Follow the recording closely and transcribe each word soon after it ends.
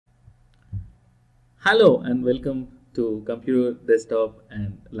Hello and welcome to Computer Desktop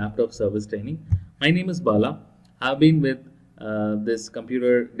and Laptop Service Training. My name is Bala. I've been with this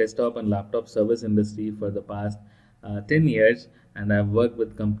computer desktop and laptop service industry for the past 10 years, and I've worked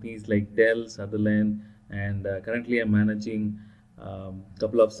with companies like Dell, Sutherland, and currently I'm managing a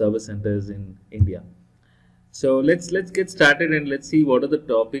couple of service centers in India. So let's get started and let's see what are the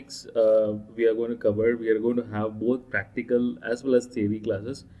topics we are going to cover. We are going to have both practical as well as theory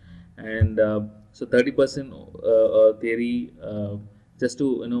classes, and so 30% theory, just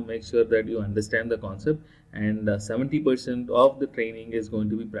to make sure that you understand the concept, and 70% of the training is going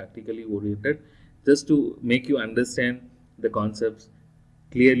to be practically oriented, just to make you understand the concepts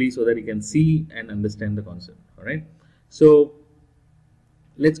clearly so that you can see and understand the concept. All right. So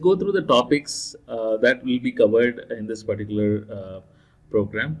let's go through the topics that will be covered in this particular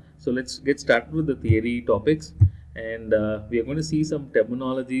program. So let's get started with the theory topics, and we are going to see some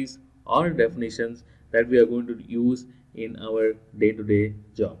terminologies or definitions that we are going to use in our day-to-day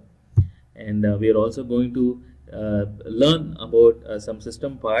job. And we are also going to learn about some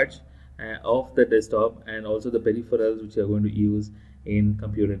system parts of the desktop and also the peripherals which you are going to use in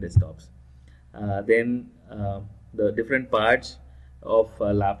computer desktops. Then the different parts of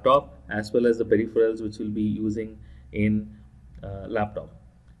laptop as well as the peripherals which will be using in laptop.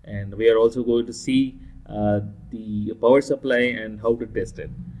 And we are also going to see the power supply and how to test it.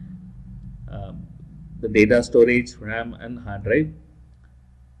 The data storage, RAM and hard drive,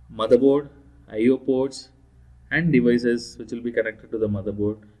 motherboard, I/O ports and devices which will be connected to the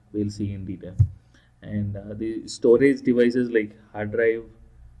motherboard, we'll see in detail. And the storage devices like hard drive,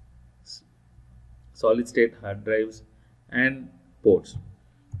 solid state hard drives and ports.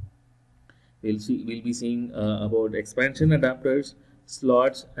 We'll be seeing about expansion adapters,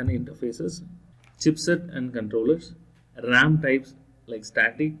 slots and interfaces, chipset and controllers, RAM types like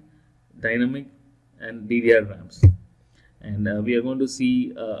static, dynamic and DDR RAMs. And we are going to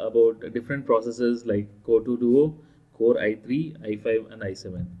see about different processors like Core 2 Duo, Core i3, i5 and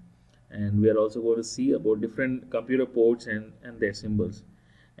i7. And we are also going to see about different computer ports and their symbols,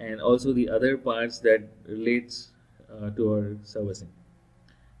 and also the other parts that relates to our servicing.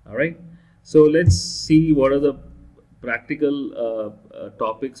 All right, so let's see what are the practical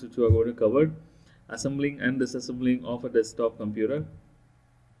topics which we are going to cover. Assembling and disassembling of a desktop computer,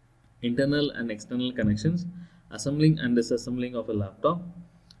 internal and external connections, assembling and disassembling of a laptop,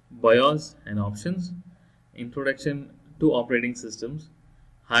 BIOS and options, introduction to operating systems,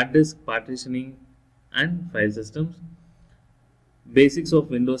 hard disk partitioning and file systems, basics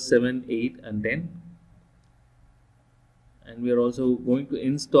of Windows 7, 8 and 10. And we are also going to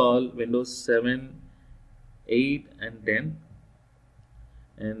install Windows 7, 8 and 10,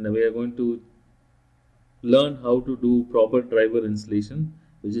 and we are going to learn how to do proper driver installation,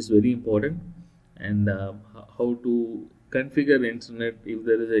 which is very important, and how to configure the internet if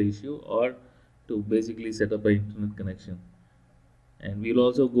there is an issue, or to basically set up an internet connection. And we'll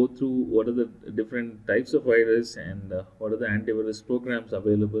also go through what are the different types of virus and what are the antivirus programs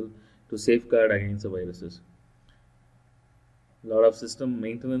available to safeguard against the viruses. A lot of system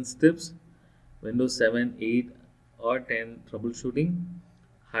maintenance tips, Windows 7, 8 or 10 troubleshooting,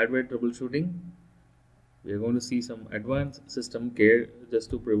 hardware troubleshooting. We are going to see some advanced system care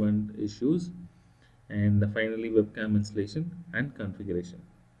just to prevent issues, and finally webcam installation and configuration.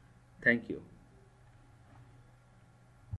 Thank you.